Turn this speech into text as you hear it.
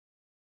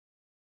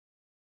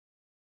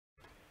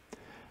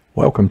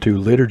Welcome to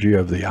Liturgy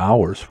of the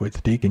Hours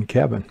with Deacon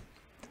Kevin.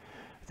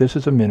 This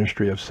is a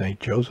ministry of St.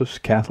 Joseph's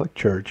Catholic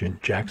Church in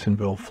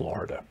Jacksonville,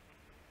 Florida.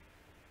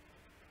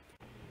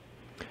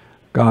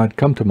 God,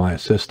 come to my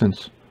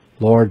assistance.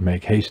 Lord,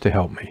 make haste to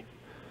help me.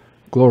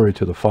 Glory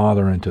to the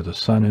Father, and to the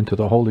Son, and to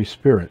the Holy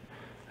Spirit,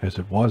 as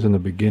it was in the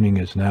beginning,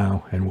 is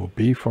now, and will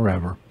be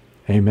forever.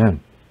 Amen.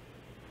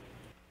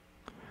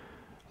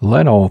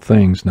 Let all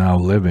things now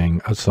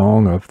living a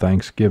song of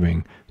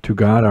thanksgiving to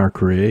God our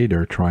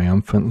Creator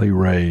triumphantly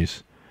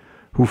raise,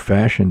 who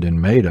fashioned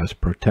and made us,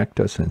 protect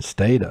us and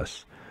stayed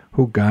us,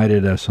 who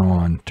guided us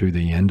on to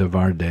the end of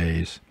our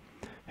days.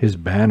 His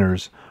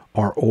banners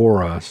are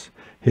o'er us,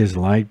 his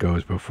light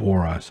goes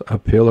before us, a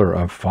pillar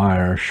of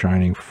fire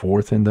shining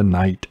forth in the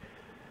night,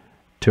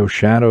 till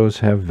shadows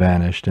have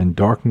vanished and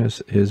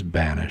darkness is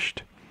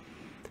banished,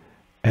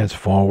 as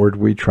forward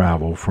we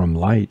travel from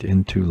light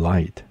into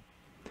light.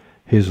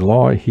 His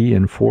law he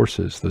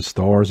enforces, the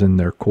stars in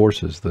their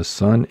courses, the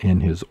sun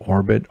in his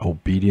orbit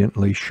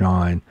obediently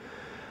shine.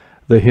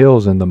 The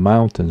hills and the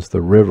mountains,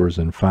 the rivers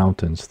and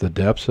fountains, the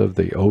depths of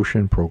the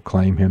ocean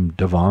proclaim him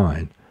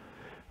divine.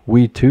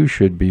 We too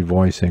should be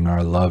voicing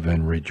our love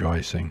and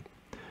rejoicing.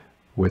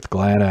 With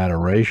glad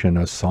adoration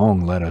a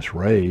song let us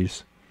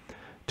raise,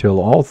 till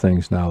all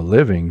things now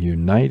living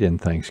unite in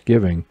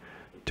thanksgiving,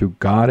 to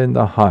God in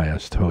the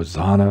highest,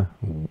 Hosanna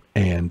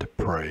and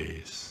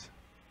praise.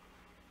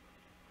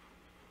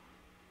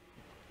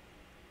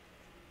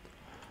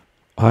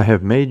 I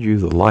have made you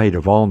the light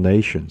of all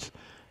nations,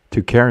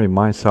 to carry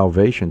my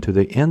salvation to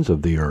the ends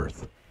of the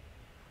earth.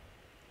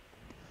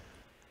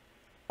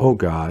 O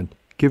God,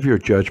 give your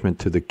judgment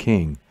to the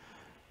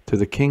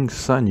king's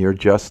son your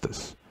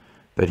justice,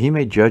 that he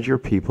may judge your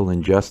people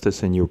in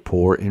justice and your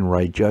poor in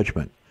right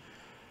judgment.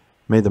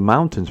 May the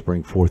mountains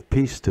bring forth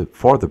peace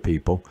for the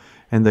people,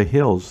 and the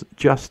hills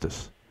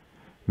justice.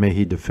 May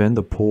he defend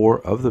the poor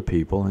of the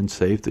people, and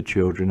save the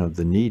children of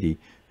the needy,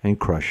 and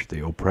crush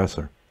the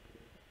oppressor.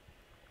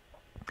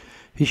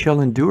 He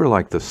shall endure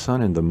like the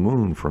sun and the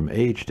moon from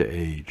age to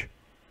age.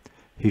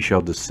 He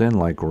shall descend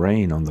like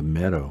rain on the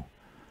meadow,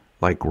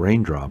 like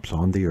raindrops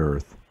on the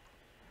earth.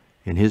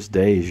 In his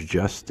days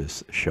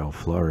justice shall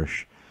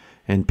flourish,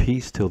 and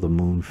peace till the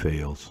moon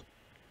fails.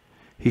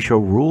 He shall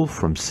rule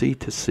from sea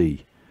to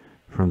sea,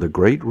 from the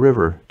great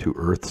river to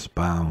earth's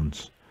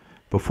bounds.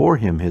 Before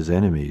him his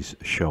enemies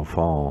shall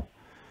fall,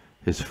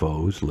 his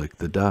foes lick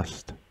the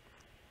dust.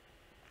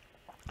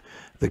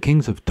 The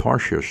kings of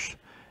Tarshish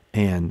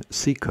and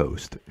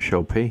seacoast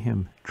shall pay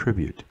him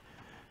tribute.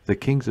 The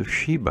kings of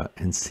Sheba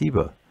and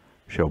Seba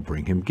shall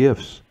bring him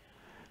gifts.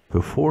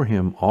 Before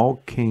him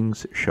all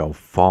kings shall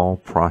fall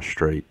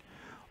prostrate,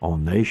 all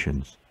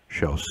nations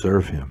shall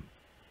serve him.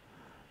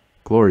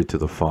 Glory to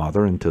the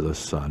Father, and to the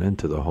Son, and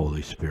to the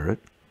Holy Spirit,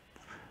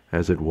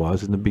 as it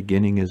was in the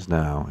beginning, is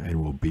now,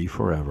 and will be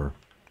forever.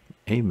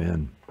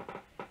 Amen.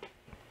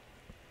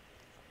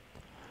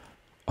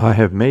 I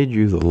have made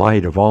you the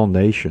light of all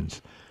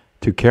nations,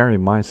 to carry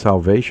my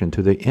salvation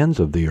to the ends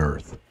of the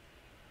earth.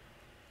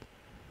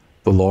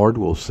 The Lord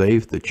will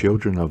save the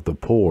children of the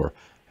poor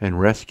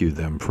and rescue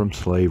them from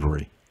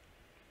slavery.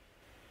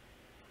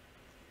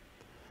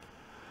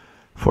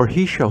 For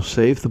he shall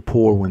save the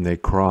poor when they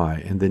cry,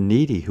 and the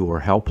needy who are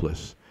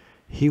helpless.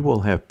 He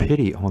will have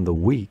pity on the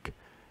weak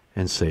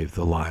and save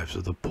the lives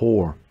of the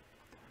poor.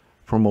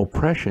 From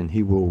oppression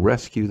he will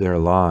rescue their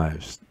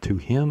lives. To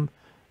him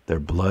their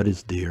blood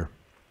is dear.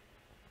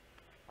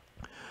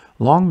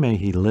 Long may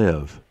he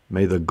live,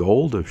 may the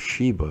gold of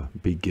Sheba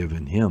be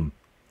given him.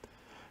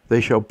 They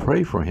shall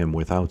pray for him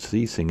without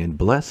ceasing, and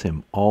bless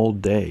him all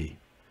day.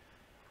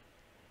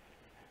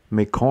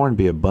 May corn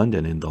be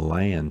abundant in the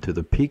land, to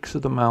the peaks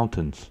of the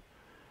mountains.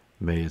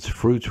 May its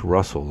fruits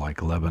rustle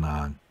like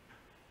Lebanon.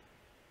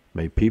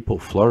 May people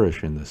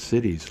flourish in the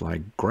cities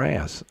like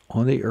grass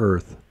on the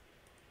earth.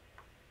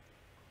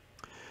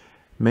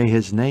 May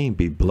his name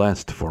be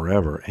blessed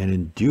forever, and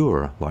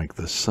endure like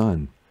the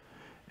sun.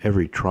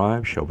 Every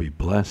tribe shall be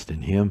blessed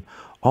in him.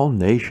 All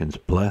nations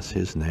bless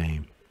his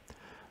name.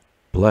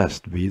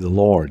 Blessed be the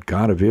Lord,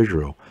 God of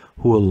Israel,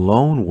 who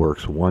alone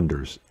works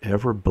wonders.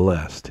 Ever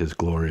blessed his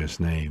glorious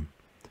name.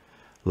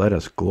 Let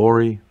us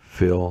glory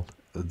fill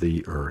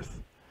the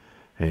earth.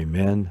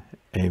 Amen.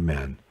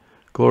 Amen.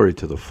 Glory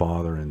to the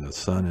Father, and the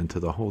Son, and to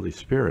the Holy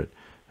Spirit,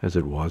 as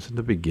it was in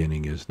the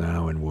beginning, is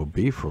now, and will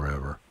be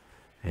forever.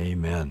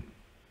 Amen.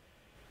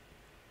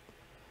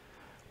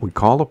 We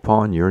call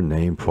upon your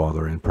name,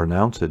 Father, and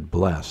pronounce it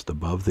blessed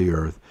above the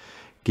earth.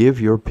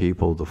 Give your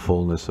people the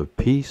fullness of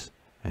peace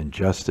and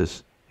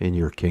justice in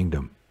your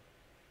kingdom.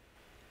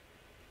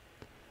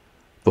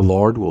 The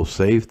Lord will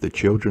save the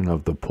children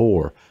of the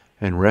poor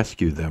and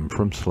rescue them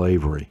from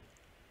slavery.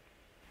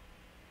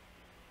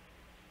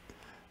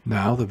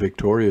 Now the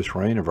victorious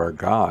reign of our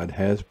God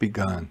has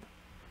begun.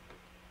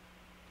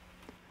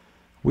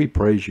 We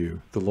praise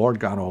you, the Lord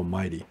God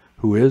Almighty,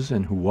 who is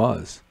and who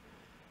was.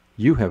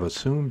 You have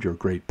assumed your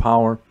great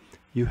power.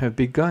 You have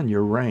begun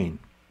your reign.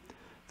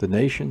 The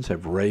nations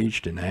have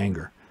raged in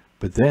anger,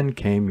 but then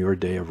came your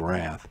day of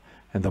wrath,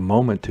 and the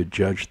moment to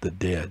judge the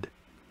dead.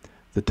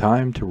 the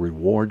time to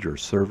reward your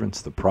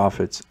servants, the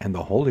prophets, and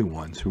the holy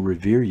ones who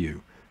revere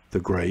you, the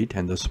great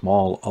and the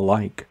small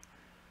alike.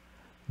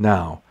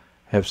 Now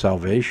have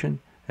salvation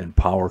and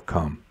power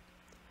come,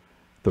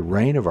 the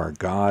reign of our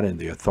God and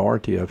the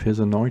authority of his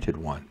anointed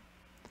one.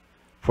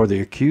 For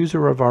the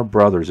accuser of our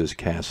brothers is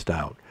cast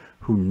out,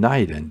 who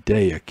night and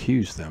day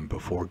accuse them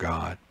before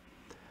God.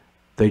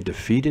 They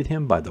defeated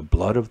him by the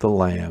blood of the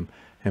Lamb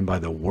and by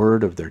the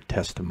word of their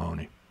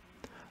testimony.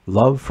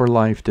 Love for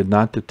life did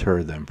not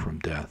deter them from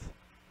death.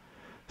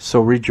 So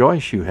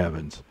rejoice, you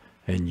heavens,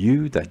 and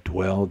you that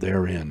dwell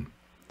therein.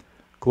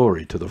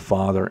 Glory to the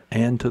Father,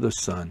 and to the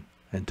Son,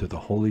 and to the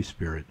Holy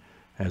Spirit,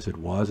 as it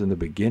was in the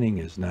beginning,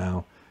 is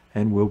now,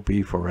 and will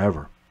be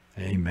forever.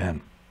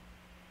 Amen.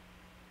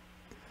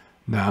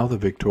 Now the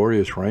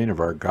victorious reign of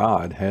our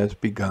God has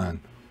begun.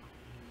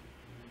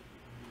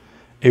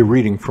 A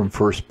reading from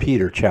 1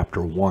 Peter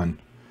chapter 1.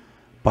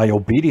 By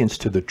obedience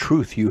to the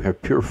truth you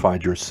have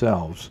purified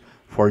yourselves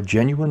for a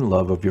genuine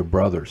love of your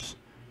brothers.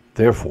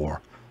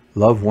 Therefore,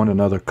 love one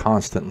another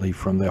constantly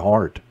from the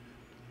heart.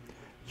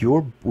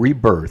 Your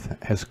rebirth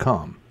has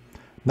come,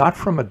 not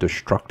from a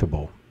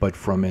destructible, but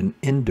from an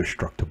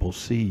indestructible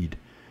seed,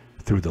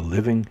 through the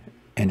living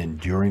and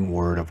enduring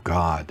word of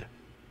God.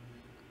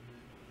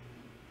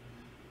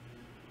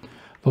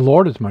 The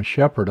Lord is my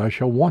shepherd, I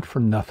shall want for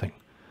nothing.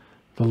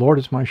 The Lord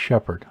is my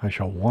shepherd, I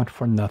shall want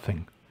for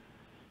nothing.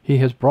 He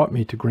has brought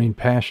me to green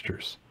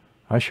pastures,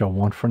 I shall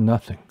want for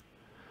nothing.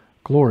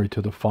 Glory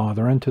to the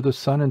Father, and to the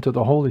Son, and to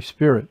the Holy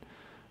Spirit.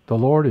 The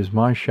Lord is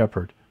my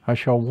shepherd, I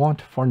shall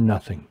want for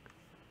nothing.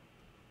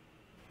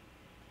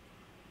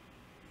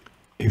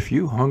 If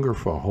you hunger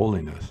for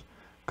holiness,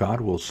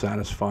 God will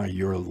satisfy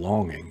your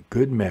longing,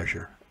 good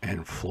measure,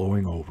 and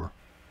flowing over.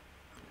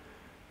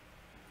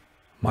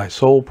 My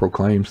soul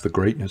proclaims the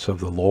greatness of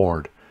the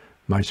Lord.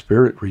 My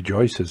spirit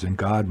rejoices in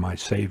God my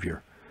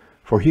Savior,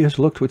 for he has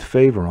looked with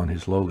favor on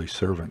his lowly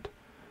servant.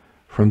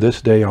 From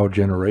this day all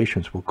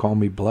generations will call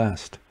me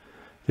blessed.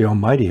 The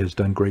Almighty has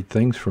done great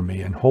things for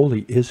me, and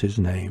holy is his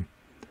name.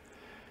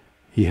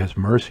 He has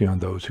mercy on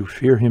those who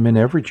fear him in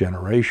every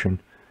generation.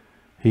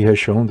 He has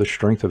shown the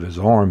strength of his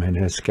arm, and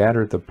has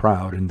scattered the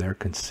proud in their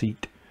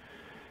conceit.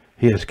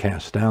 He has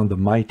cast down the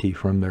mighty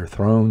from their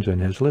thrones,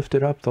 and has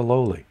lifted up the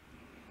lowly.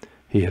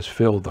 He has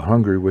filled the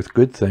hungry with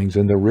good things,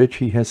 and the rich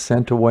he has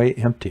sent away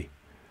empty.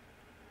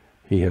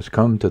 He has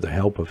come to the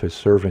help of his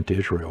servant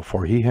Israel,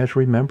 for he has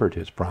remembered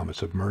his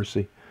promise of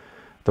mercy,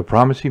 the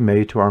promise he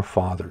made to our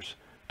fathers,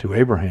 to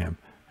Abraham,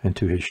 and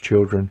to his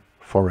children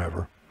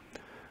forever.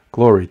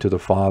 Glory to the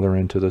Father,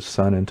 and to the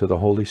Son, and to the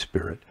Holy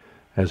Spirit,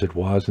 as it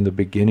was in the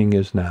beginning,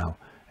 is now,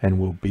 and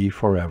will be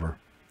forever.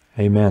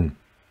 Amen.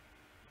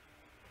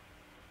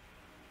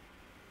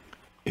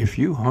 If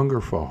you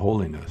hunger for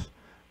holiness,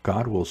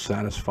 God will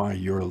satisfy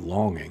your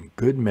longing,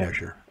 good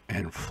measure,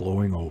 and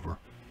flowing over.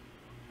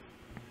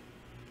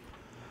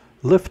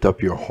 Lift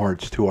up your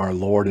hearts to our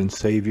Lord and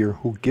Savior,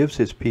 who gives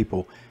his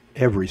people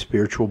every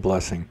spiritual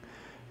blessing.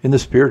 In the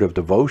spirit of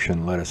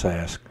devotion, let us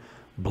ask,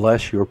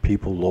 bless your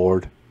people,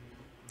 Lord.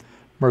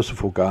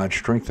 Merciful God,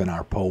 strengthen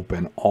our Pope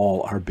and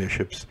all our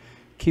bishops.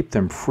 Keep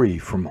them free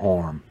from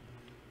harm.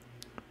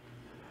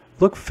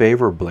 Look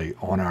favorably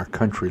on our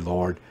country,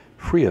 Lord.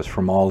 Free us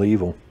from all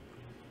evil.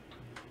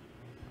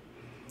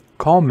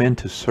 Call men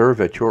to serve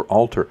at your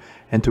altar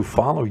and to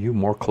follow you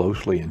more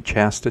closely in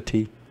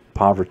chastity,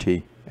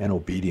 poverty, and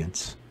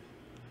obedience.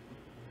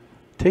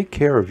 Take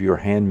care of your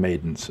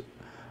handmaidens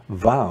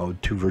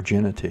vowed to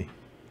virginity,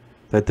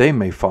 that they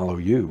may follow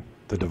you,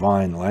 the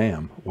divine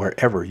Lamb,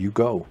 wherever you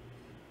go.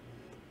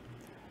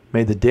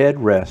 May the dead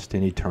rest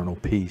in eternal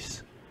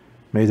peace.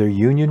 May their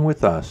union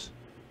with us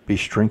be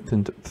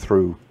strengthened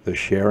through the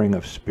sharing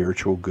of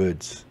spiritual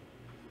goods.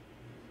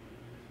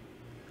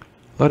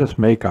 Let us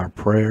make our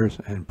prayers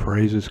and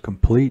praises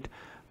complete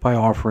by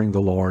offering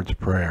the Lord's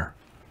Prayer.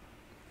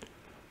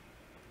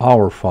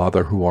 Our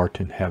Father, who art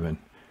in heaven,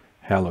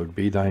 hallowed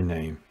be thy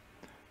name.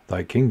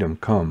 Thy kingdom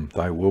come,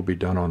 thy will be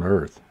done on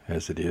earth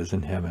as it is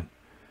in heaven.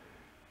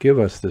 Give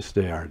us this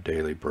day our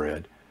daily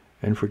bread,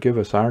 and forgive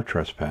us our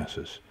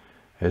trespasses,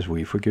 as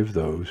we forgive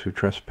those who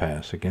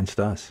trespass against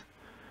us.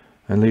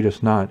 And lead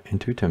us not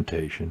into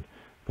temptation,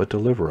 but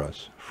deliver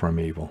us from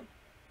evil.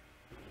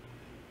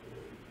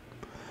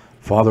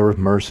 Father of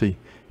mercy,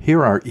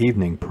 hear our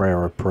evening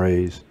prayer of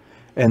praise,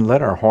 and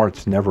let our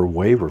hearts never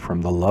waver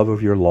from the love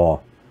of your law.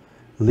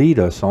 Lead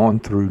us on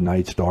through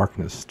night's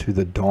darkness to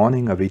the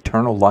dawning of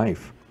eternal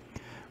life.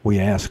 We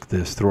ask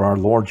this through our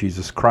Lord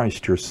Jesus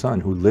Christ, your Son,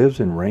 who lives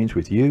and reigns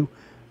with you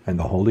and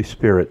the Holy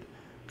Spirit,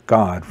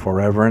 God,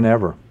 forever and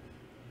ever.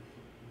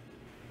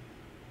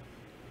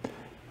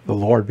 The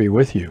Lord be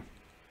with you,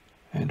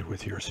 and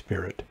with your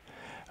spirit.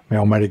 May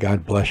Almighty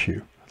God bless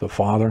you, the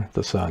Father,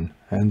 the Son,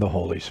 and the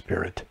Holy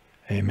Spirit.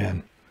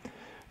 Amen.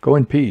 Go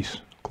in peace,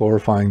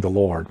 glorifying the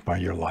Lord by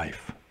your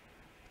life.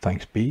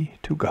 Thanks be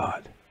to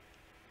God.